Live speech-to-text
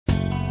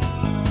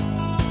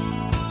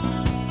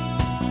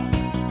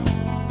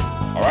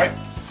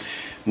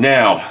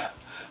Now,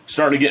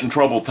 starting to get in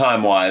trouble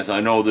time-wise.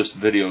 I know this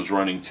video is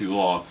running too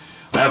long.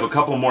 I have a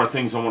couple more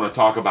things I want to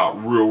talk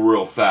about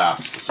real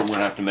fast, so I'm going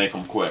to have to make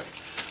them quick.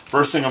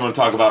 First thing I'm going to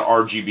talk about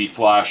Rgb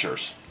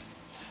Flashers.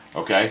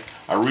 Okay,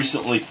 I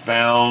recently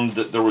found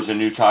that there was a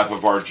new type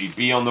of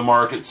RGB on the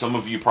market. Some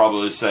of you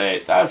probably say,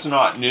 that's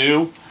not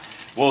new.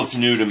 Well, it's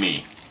new to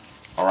me.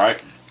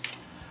 Alright,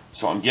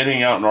 so I'm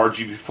getting out an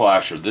Rgb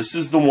Flasher. This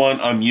is the one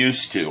I'm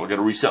used to. I got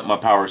to reset my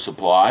power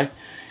supply.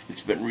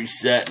 It's been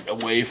reset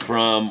away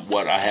from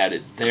what I had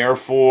it there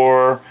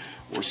for.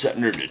 We're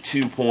setting her to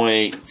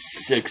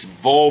 2.6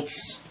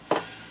 volts.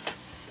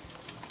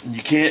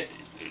 You can't,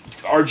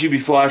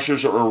 Rgb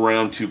Flashers are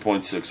around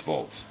 2.6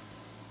 volts.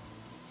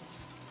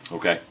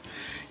 Okay,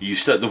 you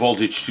set the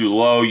voltage too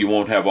low, you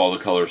won't have all the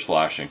colors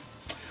flashing.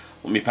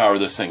 Let me power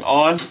this thing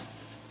on.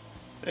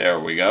 There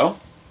we go.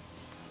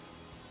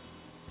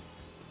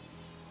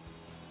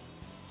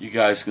 You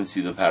guys can see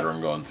the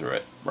pattern going through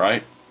it,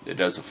 right? It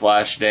does a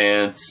flash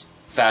dance,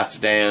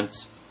 fast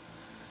dance,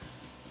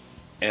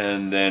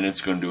 and then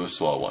it's going to do a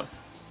slow one.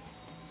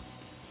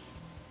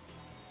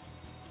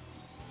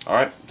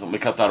 Alright, so let me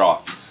cut that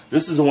off.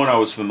 This is the one I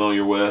was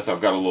familiar with.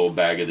 I've got a little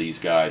bag of these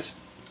guys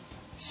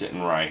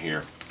sitting right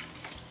here.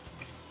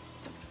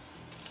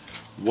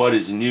 What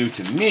is new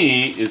to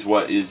me is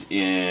what is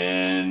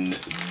in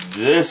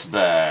this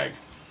bag.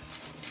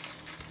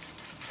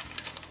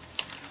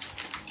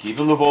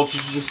 Keeping the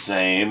voltage the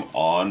same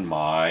on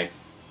my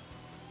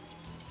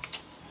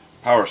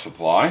power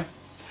supply.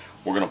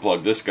 We're going to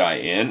plug this guy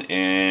in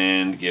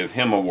and give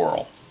him a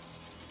whirl.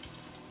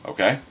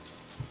 Okay?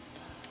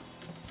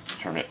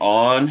 Turn it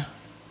on.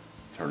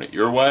 Turn it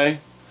your way.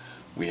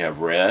 We have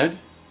red,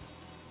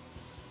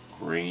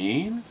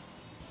 green,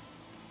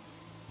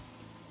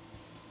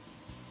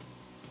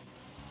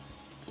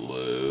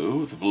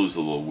 blue. The blue's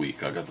a little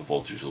weak. I got the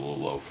voltage a little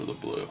low for the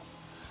blue.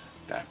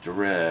 Back to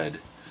red.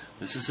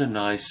 This is a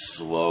nice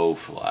slow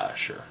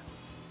flasher.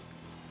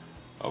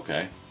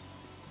 Okay?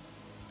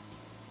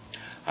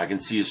 I can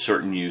see a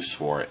certain use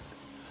for it.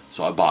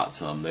 So I bought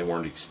some. They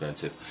weren't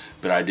expensive.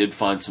 But I did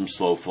find some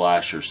slow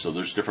flashers. So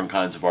there's different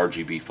kinds of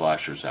Rgb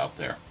flashers out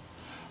there.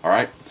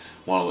 Alright?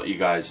 Want to let you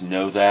guys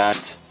know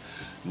that.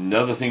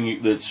 Another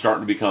thing that's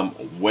starting to become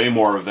way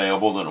more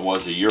available than it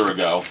was a year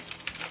ago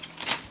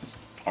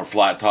are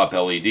flat top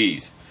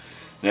LEDs.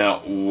 Now,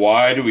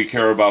 why do we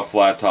care about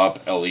flat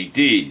top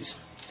LEDs?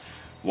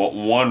 Well,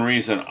 one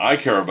reason I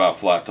care about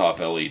flat top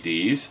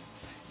LEDs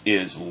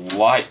is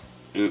light.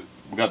 We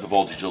got the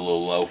voltage a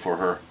little low for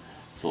her,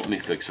 so let me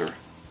fix her.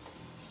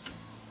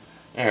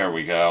 There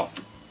we go.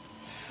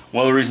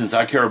 One of the reasons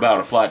I care about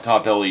a flat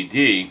top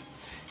LED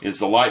is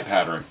the light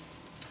pattern.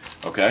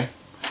 Okay?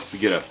 We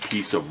get a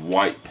piece of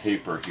white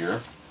paper here.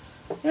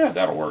 Yeah,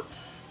 that'll work.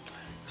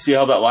 See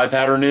how that light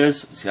pattern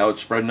is? See how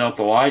it's spreading out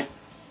the light?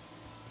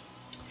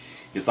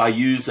 If I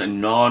use a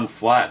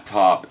non-flat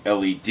top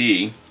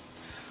LED,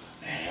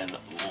 and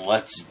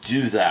let's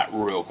do that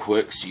real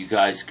quick so you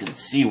guys can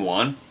see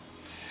one,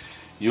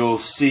 you'll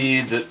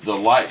see that the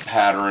light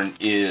pattern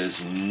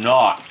is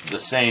not the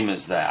same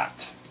as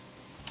that.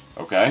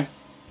 Okay?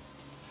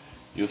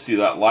 You'll see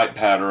that light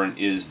pattern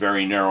is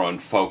very narrow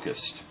and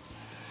focused.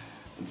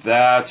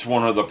 That's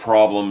one of the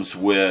problems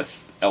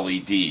with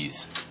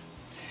LEDs.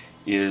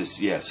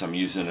 Is, yes, I'm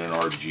using an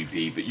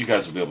RGB, but you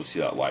guys will be able to see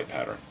that light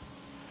pattern.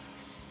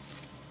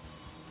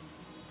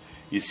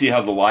 You see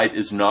how the light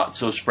is not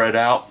so spread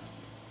out?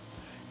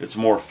 It's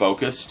more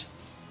focused.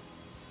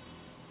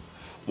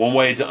 One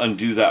way to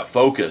undo that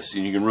focus,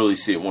 and you can really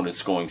see it when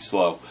it's going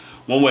slow,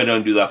 one way to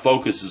undo that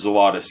focus is a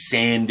lot of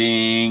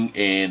sanding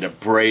and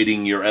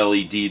abrading your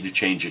LED to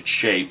change its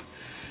shape.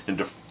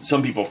 And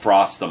some people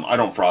frost them. I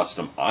don't frost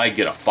them. I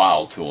get a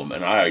file to them,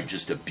 and I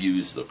just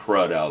abuse the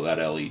crud out of that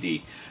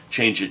LED.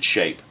 Change its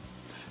shape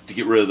to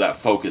get rid of that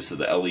focus of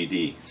the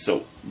LED.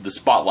 So the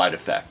spotlight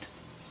effect.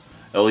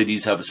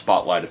 LEDs have a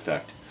spotlight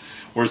effect.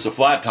 Whereas the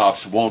flat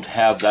tops won't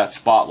have that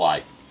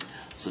spotlight.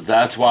 So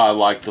that's why I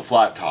like the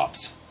flat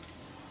tops.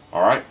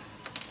 Alright?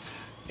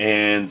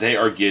 And they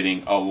are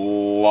getting a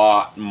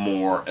lot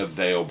more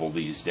available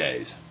these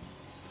days,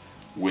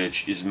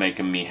 which is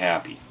making me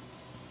happy.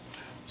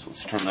 So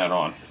let's turn that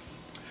on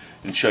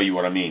and show you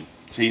what I mean.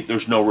 See,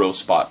 there's no real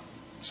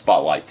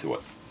spotlight to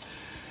it.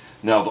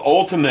 Now, the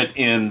ultimate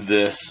in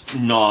this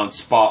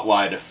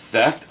non-spotlight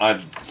effect,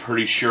 I'm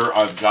pretty sure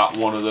I've got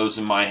one of those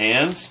in my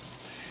hands,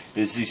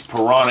 is these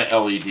Piranha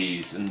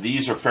LEDs. And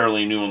these are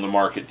fairly new on the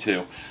market,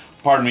 too.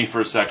 Pardon me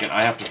for a second.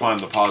 I have to find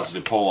the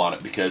positive pole on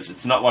it because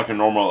it's not like a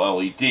normal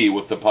LED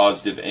with the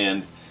positive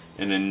end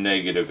and a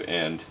negative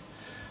end.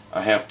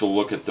 I have to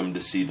look at them to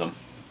see them.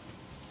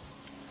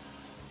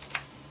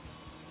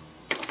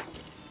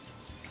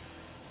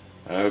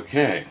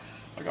 Okay.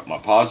 I got my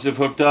positive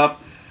hooked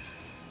up.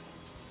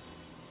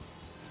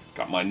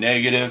 Got my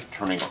negative,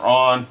 turning her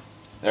on.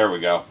 There we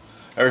go.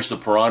 There's the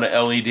Piranha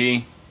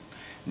LED.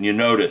 And you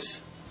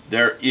notice,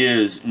 there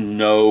is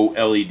no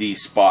LED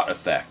spot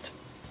effect.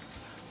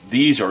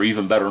 These are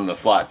even better than the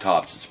flat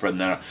tops. It's spreading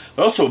that out.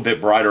 They're also a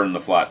bit brighter than the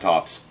flat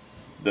tops.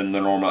 than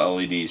the normal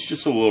LEDs,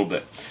 just a little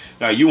bit.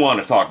 Now you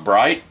want to talk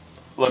bright?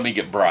 Let me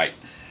get bright.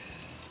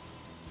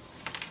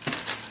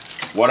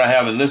 What I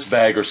have in this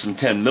bag are some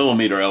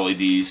 10mm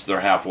LEDs. They're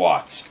half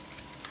watts.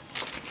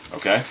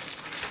 Okay?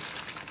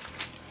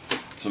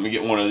 So let me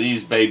get one of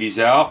these babies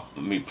out.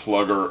 Let me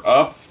plug her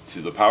up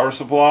to the power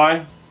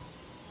supply.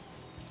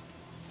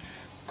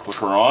 Click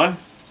her on.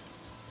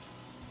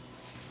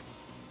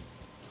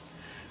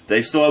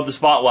 They still have the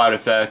spotlight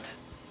effect.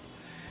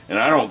 And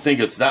I don't think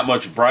it's that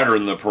much brighter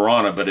than the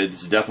Piranha, but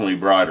it's definitely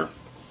brighter.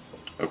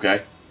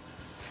 Okay?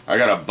 I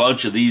got a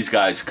bunch of these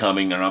guys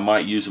coming, and I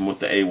might use them with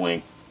the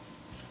A-Wing.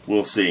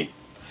 We'll see.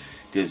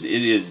 Because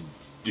it is,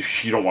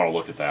 you don't want to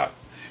look at that.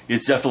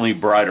 It's definitely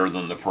brighter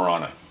than the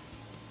Piranha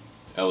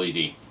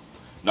LED.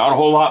 Not a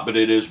whole lot, but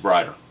it is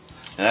brighter.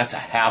 And that's a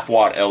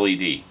half-watt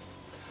LED.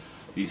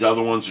 These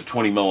other ones are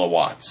 20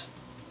 milliwatts.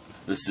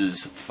 This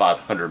is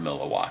 500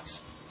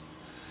 milliwatts.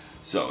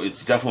 So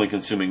it's definitely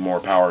consuming more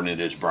power, and it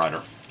is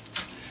brighter.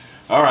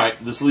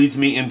 Alright, this leads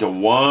me into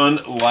one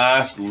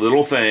last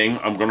little thing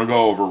I'm going to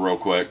go over real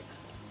quick.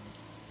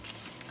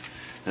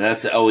 And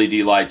that's the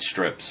LED light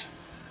strips.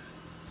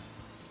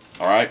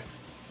 Alright?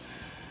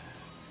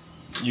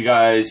 You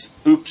guys,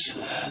 oops,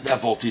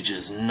 that voltage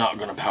is not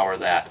going to power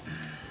that.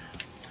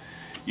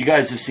 You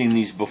guys have seen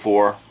these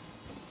before.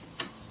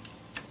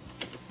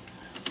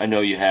 I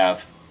know you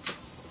have.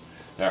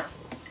 There.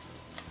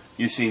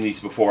 You've seen these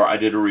before. I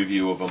did a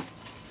review of them.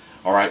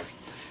 Alright,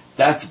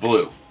 that's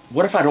blue.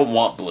 What if I don't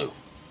want blue?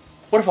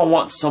 What if I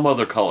want some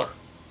other color?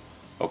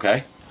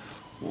 Okay?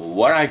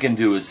 What I can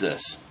do is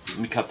this. Let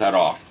me cut that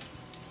off.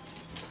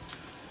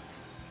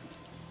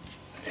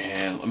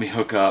 And let me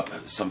hook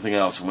up something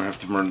else. I'm going to have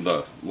to turn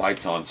the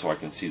lights on so I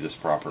can see this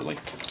properly.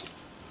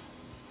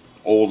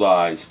 Old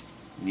eyes.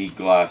 Need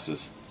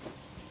glasses.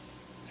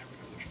 There we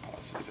go. There's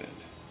positive end.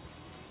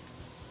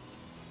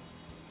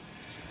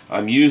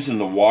 I'm using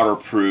the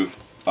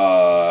waterproof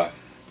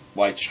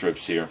light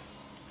strips here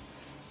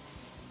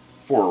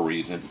for a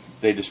reason.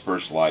 They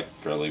disperse light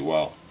fairly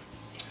well.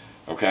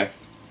 Okay?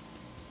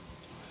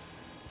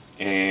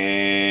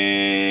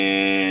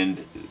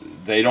 And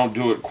they don't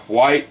do it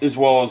quite as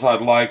well as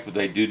I'd like, but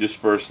they do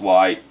disperse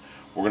light.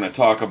 We're going to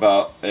talk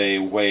about a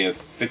way of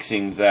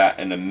fixing that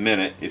in a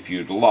minute if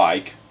you'd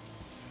like.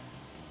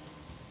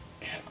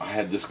 I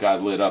had this guy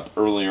lit up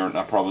earlier, and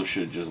I probably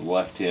should have just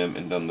left him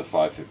and done the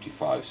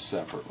 555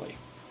 separately.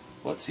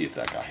 Let's see if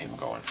that got him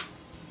going.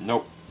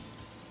 Nope.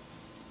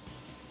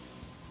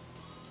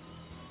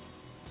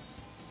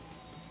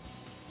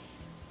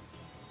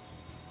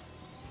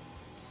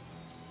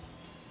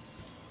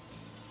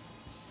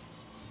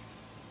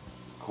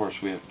 Of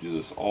course, we have to do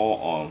this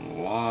all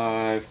on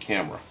live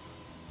camera.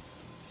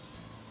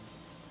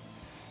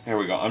 There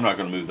we go. I'm not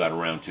going to move that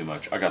around too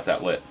much. I got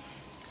that lit.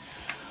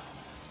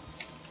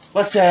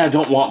 Let's say I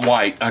don't want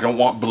white, I don't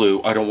want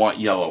blue, I don't want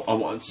yellow. I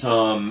want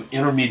some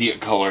intermediate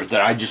color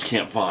that I just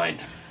can't find.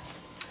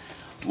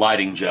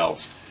 Lighting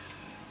gels.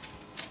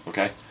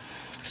 Okay?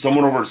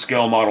 Someone over at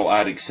Scale Model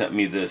Addict sent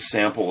me this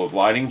sample of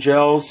lighting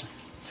gels,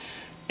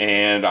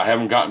 and I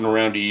haven't gotten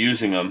around to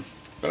using them,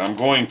 but I'm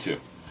going to.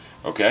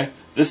 Okay?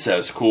 This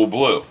says Cool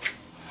Blue.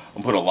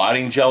 I'm put a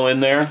lighting gel in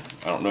there.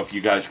 I don't know if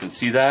you guys can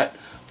see that.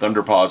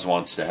 Thunderpaws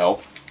wants to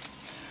help.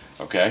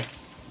 Okay?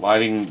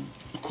 Lighting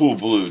Cool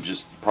Blue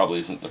just probably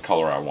isn't the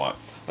color I want.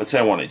 Let's say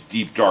I want a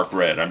deep dark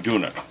red. I'm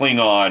doing a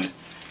Klingon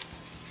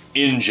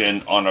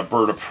engine on a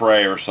bird of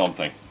prey or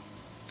something.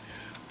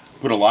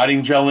 Put a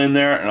lighting gel in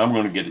there, and I'm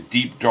going to get a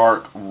deep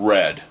dark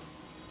red.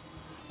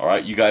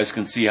 Alright, you guys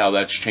can see how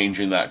that's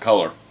changing that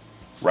color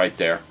right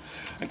there.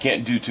 I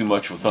can't do too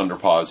much with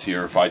Thunderpaws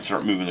here. If I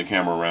start moving the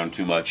camera around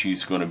too much,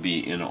 he's going to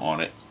be in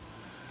on it.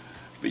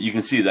 But you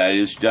can see that it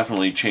is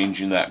definitely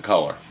changing that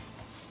color.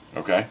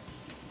 Okay?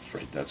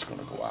 Afraid that's going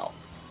to go out.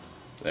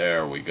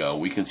 There we go.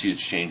 We can see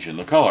it's changing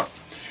the color.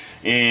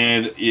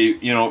 And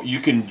you know,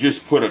 you can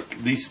just put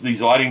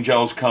these lighting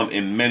gels come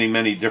in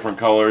many different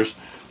colors.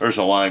 There's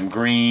a lime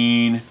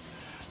green.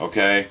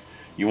 Okay?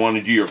 You want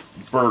to do your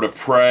bird of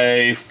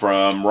prey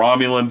from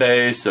Romulan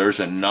base. There's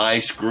a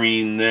nice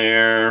green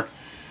there.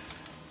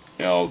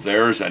 You know,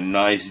 there's a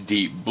nice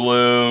deep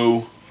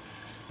blue.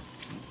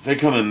 They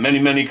come in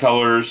many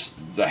colors.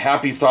 The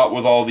happy thought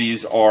with all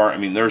these are, I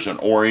mean, there's an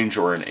orange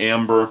or an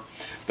amber.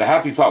 The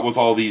happy thought with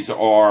all these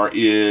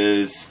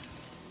is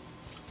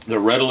they're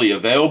readily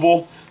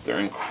available. They're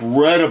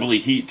incredibly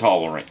heat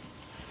tolerant.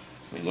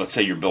 I mean, let's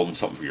say you're building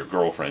something for your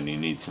girlfriend and you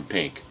need some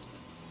pink.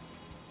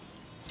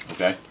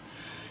 Okay?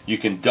 You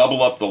can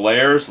double up the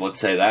layers. Let's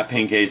say that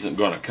pink isn't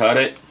going to cut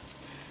it.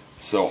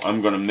 So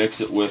I'm going to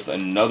mix it with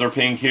another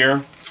pink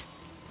here.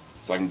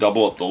 So I can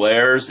double up the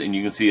layers, and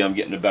you can see I'm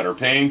getting a better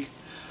pink.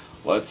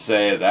 Let's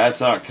say that's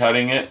not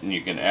cutting it, and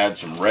you can add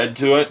some red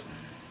to it.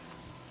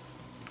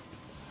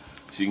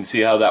 So you can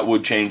see how that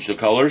would change the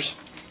colors.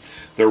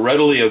 They're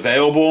readily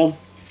available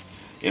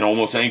in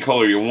almost any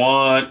color you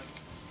want.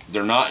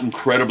 They're not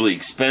incredibly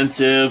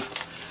expensive.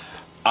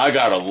 I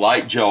got a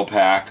light gel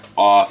pack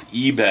off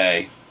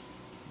eBay.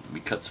 Let me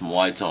cut some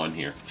lights on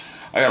here.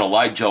 I got a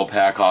light gel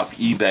pack off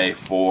eBay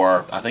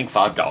for, I think,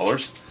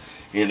 $5.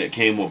 And it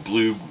came with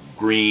blue,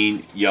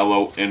 green,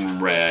 yellow,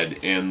 and red.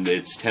 And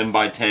it's 10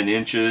 by 10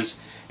 inches.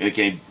 And it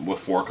came with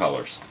 4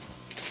 colors.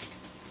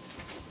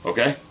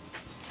 Okay?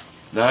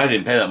 Now, I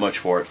didn't pay that much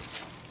for it.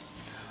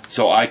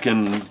 So I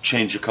can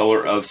change the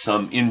color of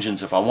some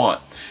engines if I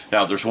want.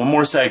 Now, there's one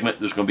more segment.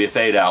 There's going to be a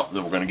fade out.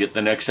 Then we're going to get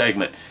the next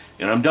segment.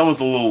 And I'm done with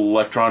the little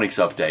electronics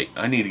update.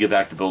 I need to get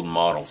back to building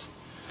models.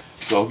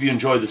 So I hope you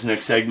enjoyed this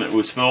next segment. It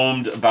was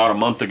filmed about a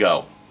month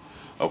ago.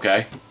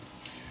 Okay?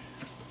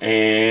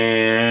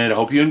 And I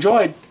hope you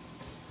enjoyed.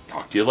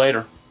 Talk to you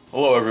later.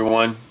 Hello,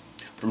 everyone.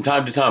 From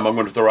time to time, I'm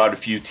going to throw out a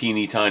few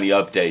teeny tiny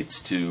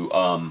updates to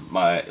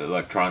my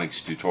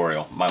electronics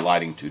tutorial, my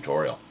lighting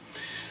tutorial.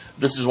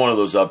 This is one of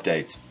those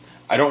updates.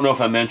 I don't know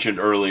if I mentioned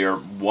earlier,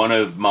 one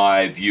of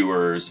my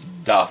viewers,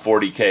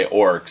 .40K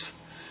Orcs,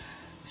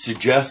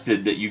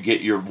 suggested that you get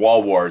your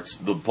wall warts,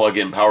 the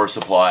plug-in power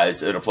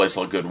supplies, at a place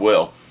like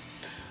Goodwill.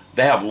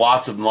 They have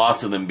lots and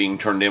lots of them being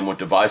turned in with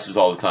devices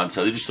all the time,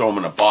 so they just throw them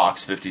in a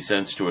box, 50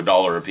 cents to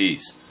 $1 a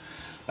piece.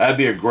 That'd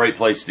be a great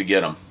place to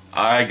get them.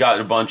 I got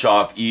a bunch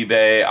off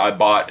eBay. I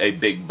bought a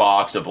big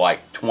box of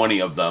like 20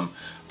 of them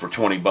for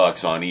 20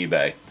 bucks on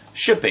eBay.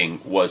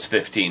 Shipping was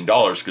 $15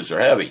 because they're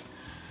heavy.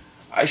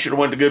 I should have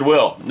went to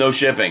Goodwill. No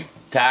shipping.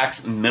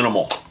 Tax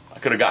minimal. I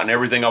could have gotten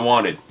everything I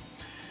wanted.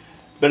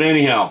 But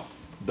anyhow,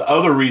 the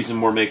other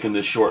reason we're making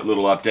this short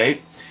little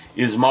update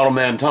is Model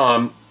Man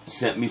Tom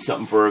sent me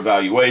something for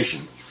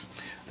evaluation.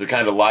 They're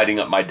kind of lighting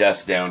up my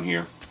desk down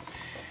here.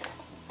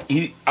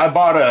 I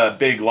bought a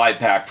big light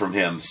pack from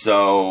him,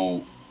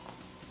 so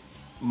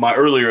my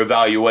earlier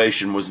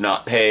evaluation was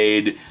not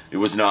paid. It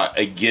was not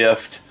a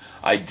gift.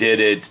 I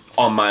did it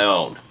on my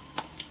own,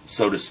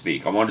 so to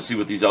speak. I wanted to see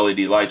what these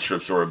LED light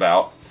strips were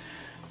about,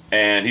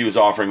 and he was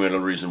offering me at a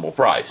reasonable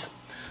price.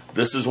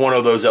 This is one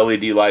of those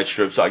LED light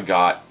strips I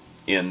got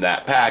in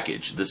that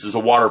package. This is a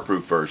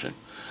waterproof version.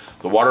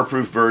 The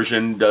waterproof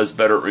version does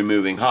better at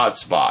removing hot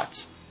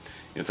spots.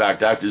 In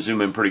fact, I have to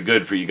zoom in pretty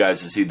good for you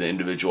guys to see the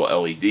individual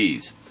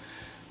LEDs.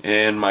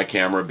 And my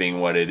camera, being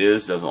what it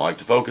is, doesn't like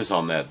to focus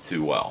on that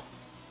too well.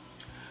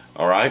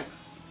 Alright?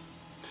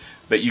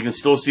 But you can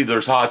still see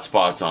there's hot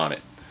spots on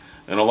it.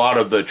 And a lot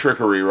of the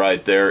trickery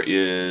right there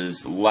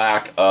is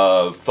lack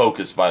of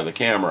focus by the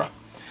camera.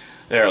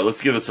 There,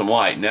 let's give it some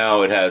light.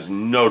 Now it has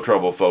no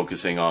trouble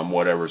focusing on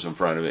whatever's in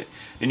front of it.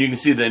 And you can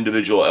see the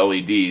individual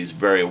LEDs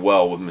very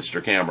well with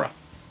Mr. Camera.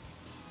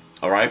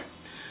 Alright?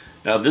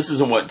 Now this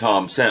isn't what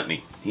Tom sent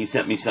me. He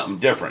sent me something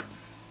different.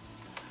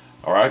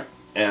 Alright?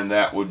 And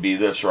that would be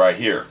this right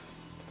here.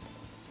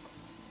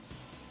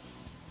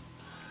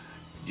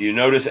 Do you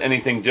notice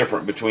anything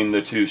different between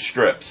the two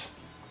strips?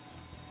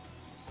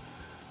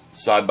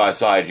 Side by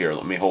side here.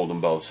 Let me hold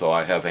them both so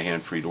I have a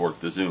hand free to work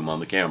the zoom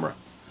on the camera.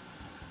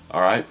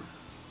 Alright?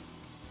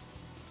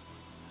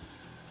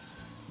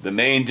 The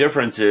main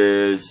difference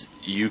is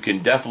you can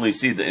definitely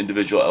see the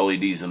individual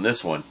LEDs in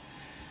this one.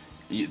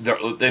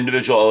 The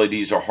individual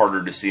LEDs are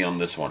harder to see on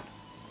this one.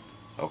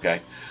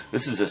 Okay?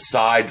 This is a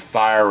side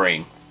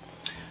firing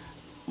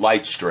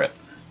light strip.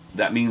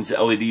 That means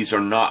the LEDs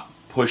are not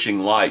pushing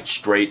light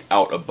straight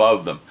out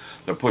above them.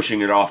 They're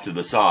pushing it off to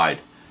the side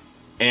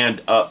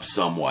and up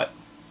somewhat.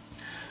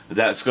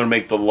 That's going to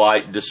make the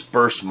light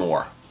disperse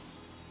more.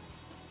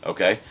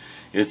 Okay?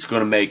 It's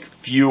going to make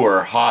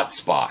fewer hot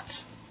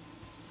spots.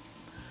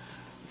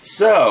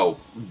 So,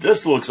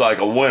 this looks like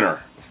a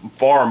winner.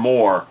 Far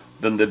more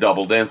than the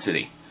double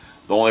density.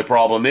 The only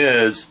problem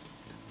is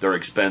they're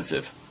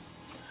expensive.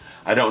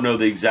 I don't know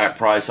the exact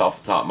price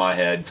off the top of my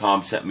head.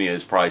 Tom sent me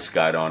his price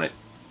guide on it.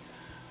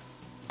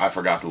 I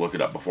forgot to look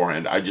it up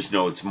beforehand. I just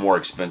know it's more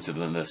expensive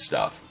than this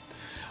stuff.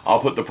 I'll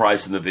put the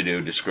price in the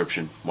video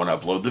description when I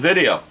upload the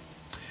video.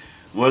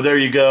 Well, there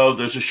you go.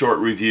 There's a short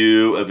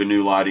review of a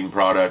new lighting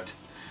product.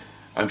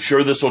 I'm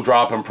sure this will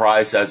drop in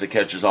price as it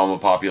catches on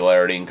with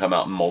popularity and come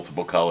out in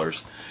multiple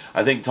colors.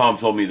 I think Tom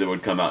told me they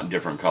would come out in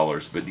different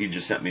colors, but he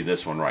just sent me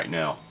this one right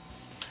now.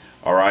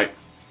 Alright?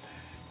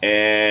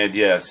 And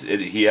yes,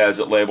 he has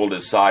it labeled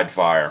as side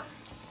fire.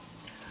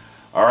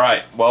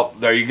 Alright, well,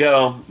 there you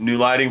go. New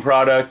lighting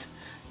product.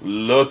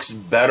 Looks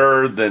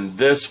better than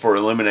this for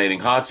eliminating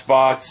hot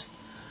spots.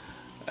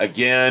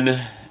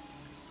 Again,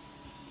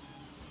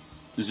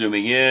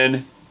 zooming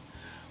in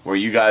where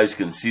you guys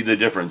can see the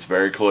difference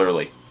very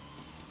clearly.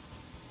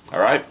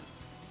 Alright?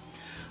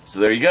 So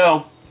there you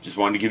go. Just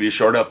wanted to give you a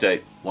short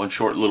update. One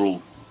short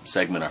little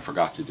segment I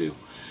forgot to do.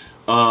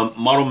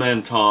 Model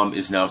Man Tom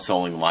is now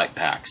selling light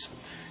packs.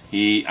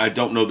 I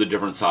don't know the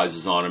different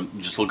sizes on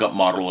him. Just look up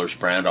Modeler's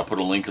brand. I'll put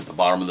a link at the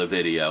bottom of the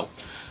video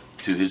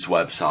to his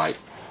website.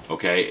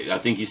 Okay, I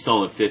think he's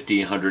selling 50,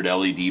 100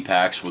 LED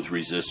packs with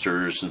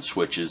resistors and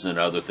switches and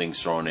other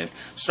things thrown in.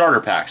 Starter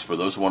packs for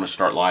those who want to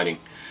start lighting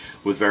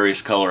with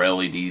various color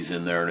LEDs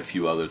in there and a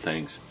few other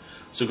things.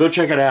 So go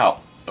check it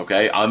out.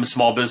 Okay, I'm a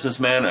small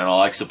businessman and I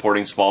like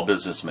supporting small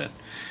businessmen.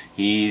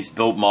 He's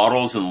built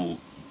models and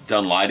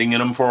done lighting in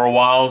them for a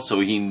while, so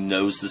he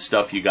knows the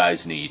stuff you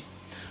guys need.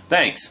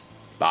 Thanks.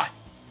 Bye.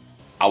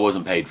 I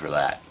wasn't paid for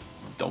that.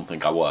 Don't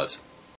think I was.